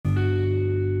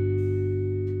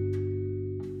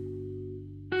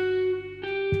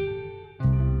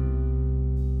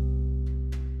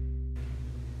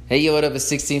Hey, yo, what up? It's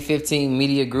 1615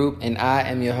 Media Group, and I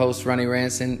am your host, Ronnie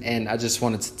Ranson, and I just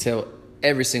wanted to tell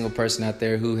every single person out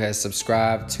there who has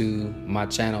subscribed to my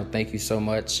channel, thank you so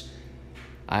much.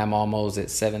 I am almost at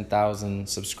 7,000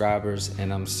 subscribers,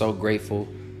 and I'm so grateful.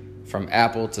 From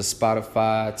Apple to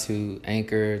Spotify to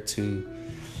Anchor to...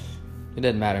 It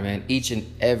doesn't matter, man. Each and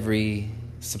every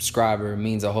subscriber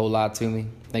means a whole lot to me.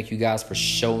 Thank you guys for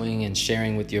showing and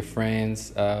sharing with your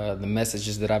friends the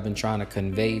messages that I've been trying to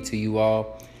convey to you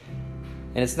all.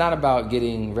 And it's not about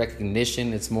getting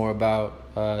recognition. It's more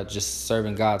about just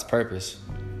serving God's purpose.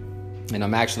 And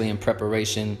I'm actually in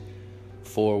preparation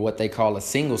for what they call a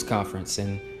singles conference.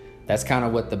 And that's kind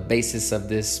of what the basis of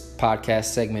this podcast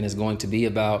segment is going to be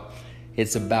about.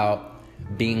 It's about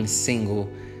being single.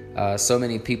 So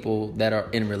many people that are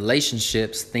in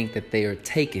relationships think that they are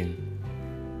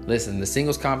taken. Listen, the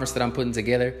singles conference that I'm putting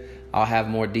together, I'll have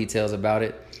more details about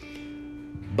it.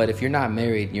 But if you're not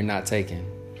married, you're not taken.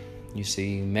 You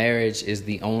see, marriage is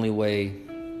the only way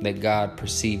that God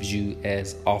perceives you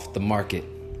as off the market.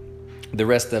 The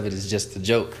rest of it is just a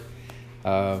joke.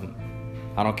 I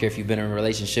don't care if you've been in a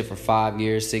relationship for 5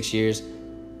 years, 6 years.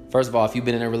 First of all, if you've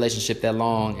been in a relationship that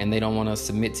long and they don't want to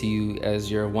submit to you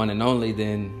as your one and only,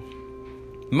 then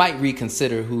might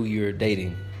reconsider who you're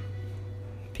dating.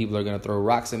 People are going to throw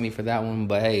rocks at me for that one,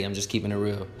 but hey, I'm just keeping it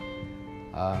real.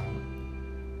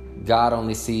 God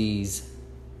only sees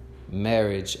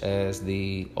marriage as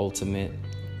the ultimate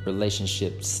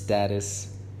relationship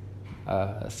status.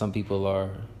 Some people are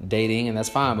dating, and that's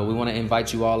fine, but we want to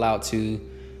invite you all out to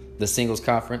the singles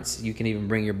conference. You can even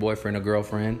bring your boyfriend or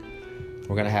girlfriend.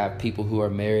 We're going to have people who are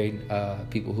married,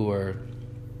 people who are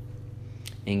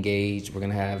engaged. We're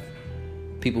going to have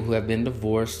people who have been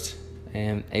divorced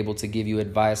and able to give you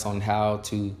advice on how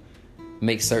to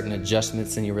make certain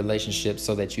adjustments in your relationship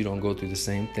so that you don't go through the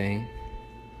same thing.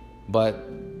 But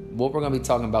what we're going to be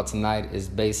talking about tonight is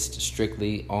based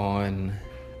strictly on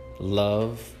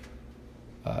love.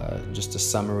 Just a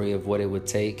summary of what it would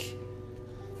take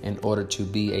in order to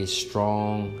be a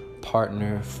strong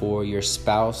partner for your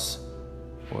spouse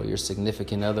or your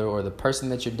significant other or the person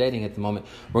that you're dating at the moment.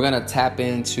 We're going to tap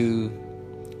into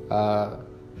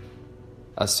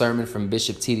a sermon from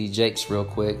Bishop T.D. Jakes real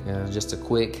quick. Just a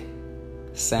quick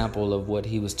sample of what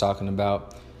he was talking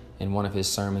about in one of his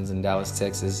sermons in Dallas,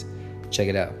 Texas. Check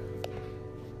it out.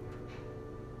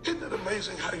 Isn't it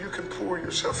amazing how you can pour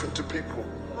yourself into people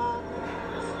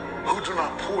who do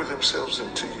not pour themselves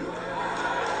into you?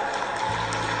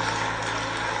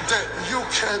 That you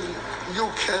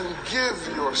can give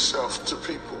yourself to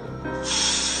people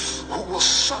who will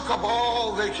suck up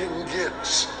all they can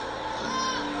get.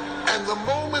 And the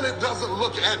moment it doesn't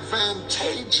look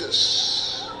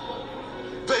advantageous,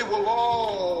 they will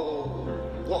all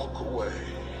walk away.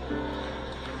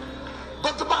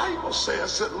 But the Bible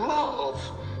says that love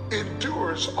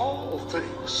endures all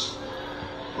things.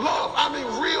 Love, I mean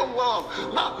real love,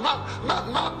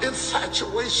 not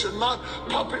infatuation, not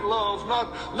puppy love,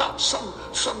 not some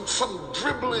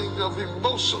dribbling of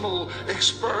emotional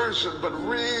expression, but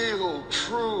real,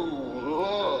 true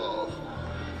love.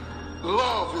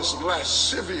 Love is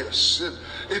lascivious.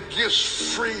 It gives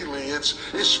freely.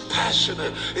 It's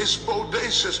passionate. It's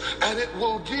bodacious, and it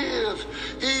will give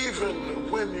even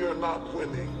when you're not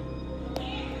winning.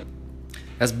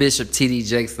 That's Bishop T.D.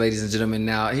 Jakes, ladies and gentlemen.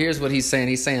 Now, here's what he's saying.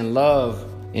 He's saying love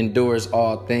endures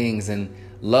all things, and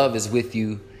love is with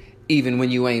you even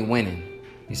when you ain't winning.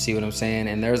 You see what I'm saying?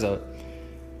 And there's a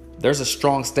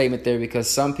strong statement there because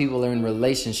some people are in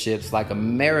relationships. Like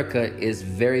America is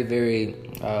very, very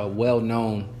well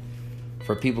known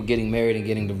for people getting married and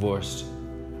getting divorced.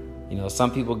 You know,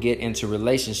 some people get into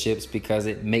relationships because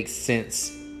it makes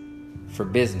sense for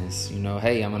business. You know,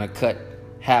 hey, I'm going to cut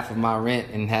half of my rent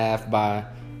in half by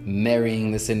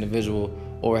marrying this individual.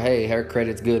 Or, hey, her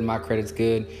credit's good, my credit's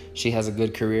good. She has a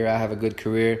good career, I have a good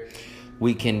career.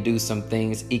 We can do some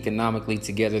things economically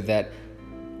together that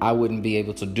I wouldn't be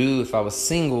able to do if I was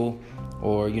single.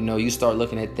 Or, you know, you start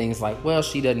looking at things like, well,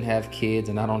 she doesn't have kids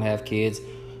and I don't have kids.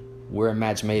 We're a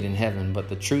match made in heaven. But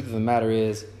the truth of the matter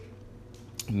is,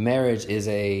 marriage is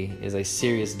a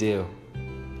serious deal.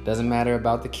 It doesn't matter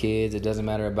about the kids. It doesn't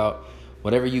matter about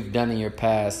whatever you've done in your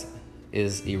past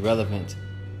is irrelevant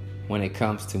when it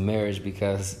comes to marriage,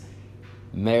 because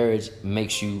marriage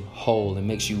makes you whole. It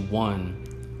makes you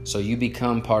one. So you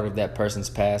become part of that person's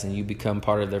past and you become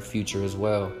part of their future as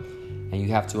well. And you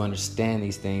have to understand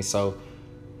these things. So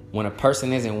when a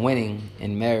person isn't winning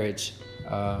in marriage,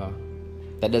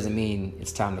 that doesn't mean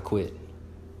it's time to quit.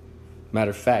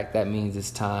 Matter of fact, that means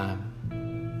it's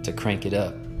time to crank it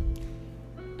up.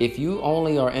 If you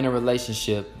only are in a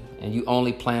relationship and you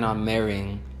only plan on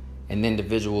marrying an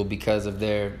individual because of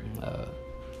their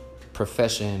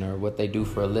profession or what they do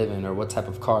for a living or what type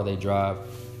of car they drive.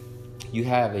 You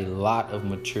have a lot of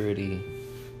maturity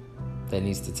that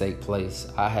needs to take place.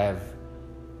 I have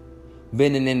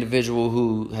been an individual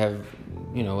who have,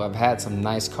 I've had some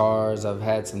nice cars. I've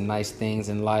had some nice things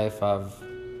in life. I've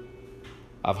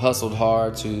hustled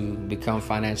hard to become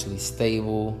financially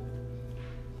stable.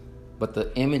 But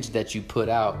the image that you put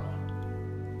out,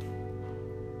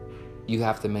 you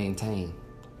have to maintain.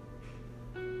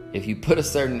 If you put a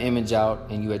certain image out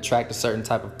and you attract a certain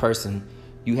type of person,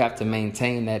 you have to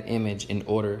maintain that image in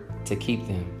order to keep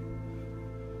them.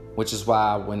 Which is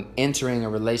why when entering a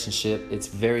relationship, it's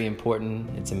very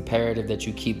important. It's imperative that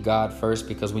you keep God first,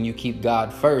 because when you keep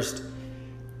God first,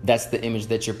 that's the image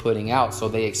that you're putting out. So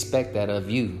they expect that of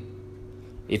you.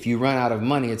 If you run out of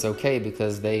money, it's okay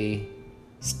because they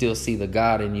still see the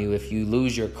God in you. If you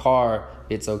lose your car,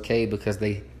 it's okay because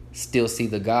they still see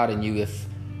the God in you.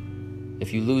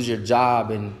 If you lose your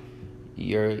job and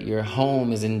your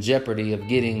home is in jeopardy of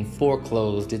getting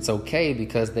foreclosed, it's okay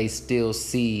because they still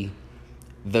see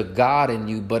the God in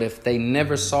you. But if they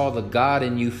never saw the God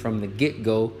in you from the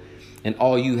get-go and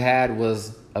all you had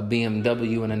was a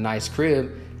BMW and a nice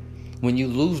crib, when you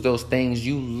lose those things,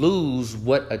 you lose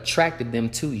what attracted them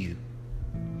to you.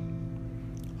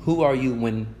 Who are you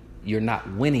when you're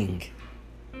not winning?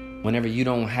 Whenever you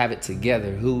don't have it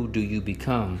together, who do you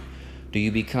become? Do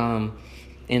you become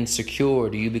insecure?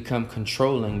 Do you become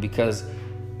controlling? Because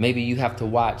maybe you have to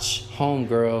watch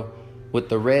homegirl with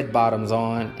the red bottoms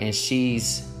on and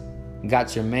she's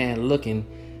got your man looking,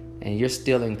 and you're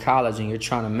still in college and you're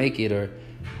trying to make it, or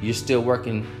you're still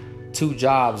working 2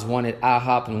 jobs, one at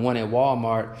IHOP and one at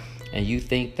Walmart, and you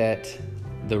think that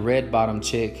the red bottom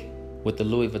chick with the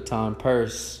Louis Vuitton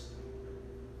purse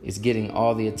is getting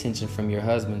all the attention from your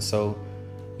husband. So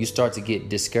you start to get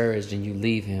discouraged and you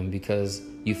leave him because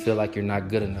you feel like you're not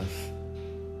good enough.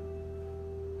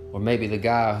 Or maybe the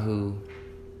guy who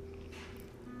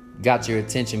got your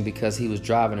attention because he was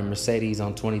driving a Mercedes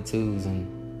on 22s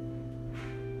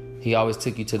and he always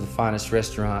took you to the finest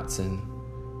restaurants and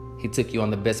he took you on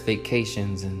the best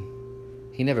vacations,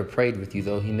 and he never prayed with you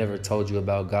though. He never told you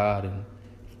about God, and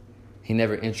he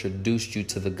never introduced you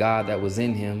to the God that was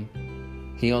in him.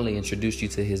 He only introduced you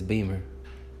to his Beamer.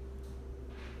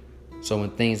 So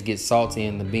when things get salty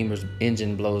and the Beamer's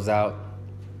engine blows out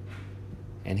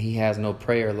and he has no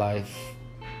prayer life,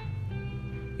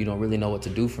 you don't really know what to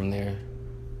do from there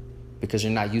because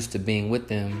you're not used to being with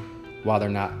them while they're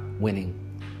not winning.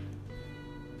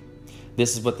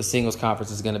 This is what the Singles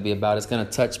Conference is going to be about. It's going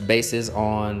to touch bases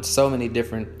on so many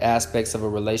different aspects of a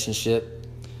relationship.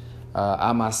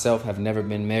 I myself have never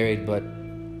been married, but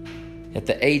at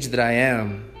the age that I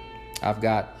am, I've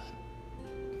got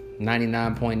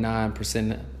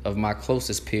 99.9% of my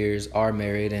closest peers are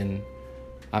married, and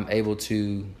I'm able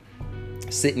to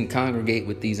sit and congregate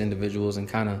with these individuals and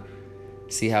kind of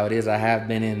see how it is. I have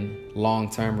been in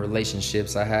long-term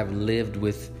relationships. I have lived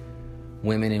with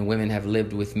women and women have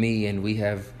lived with me, and we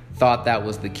have thought that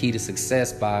was the key to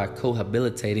success by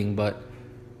cohabitating. But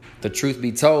the truth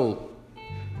be told,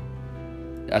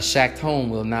 a shacked home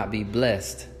will not be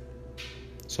blessed.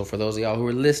 So for those of y'all who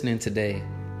are listening today,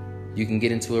 you can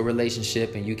get into a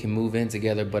relationship and you can move in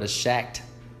together, but a shacked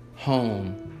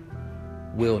home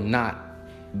will not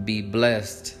be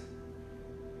blessed.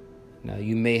 Now,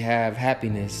 you may have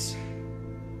happiness,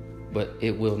 but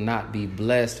it will not be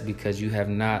blessed because you have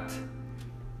not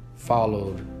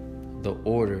followed the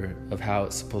order of how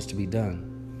it's supposed to be done.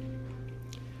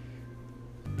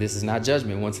 This is not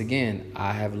judgment. Once again,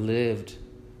 I have lived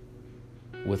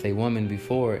with a woman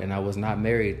before and I was not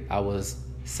married. I was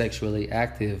sexually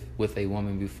active with a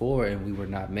woman before and we were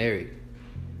not married.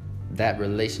 That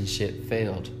relationship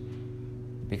failed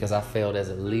because I failed as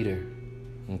a leader.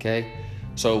 Okay?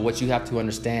 So what you have to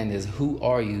understand is, who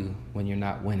are you when you're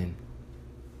not winning?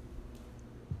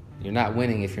 You're not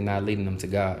winning if you're not leading them to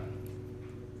God.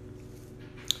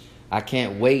 I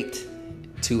can't wait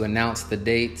to announce the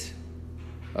date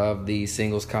of the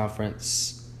Singles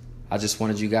Conference. I just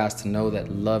wanted you guys to know that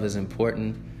love is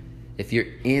important. If you're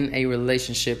in a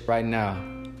relationship right now,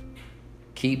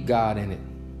 keep God in it.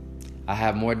 I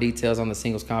have more details on the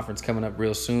Singles Conference coming up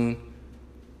real soon.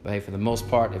 But hey, for the most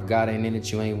part, if God ain't in it,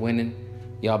 you ain't winning.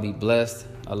 Y'all be blessed.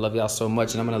 I love y'all so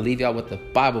much. And I'm going to leave y'all with the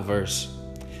Bible verse.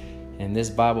 And this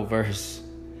Bible verse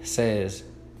says,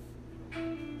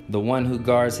 "The one who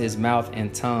guards his mouth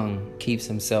and tongue keeps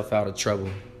himself out of trouble."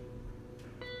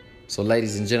 So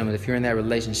ladies and gentlemen, if you're in that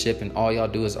relationship and all y'all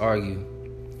do is argue,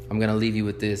 I'm going to leave you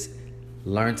with this.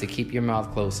 Learn to keep your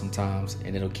mouth closed sometimes,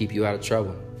 and it'll keep you out of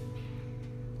trouble.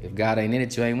 If God ain't in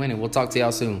it, you ain't winning. We'll talk to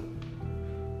y'all soon.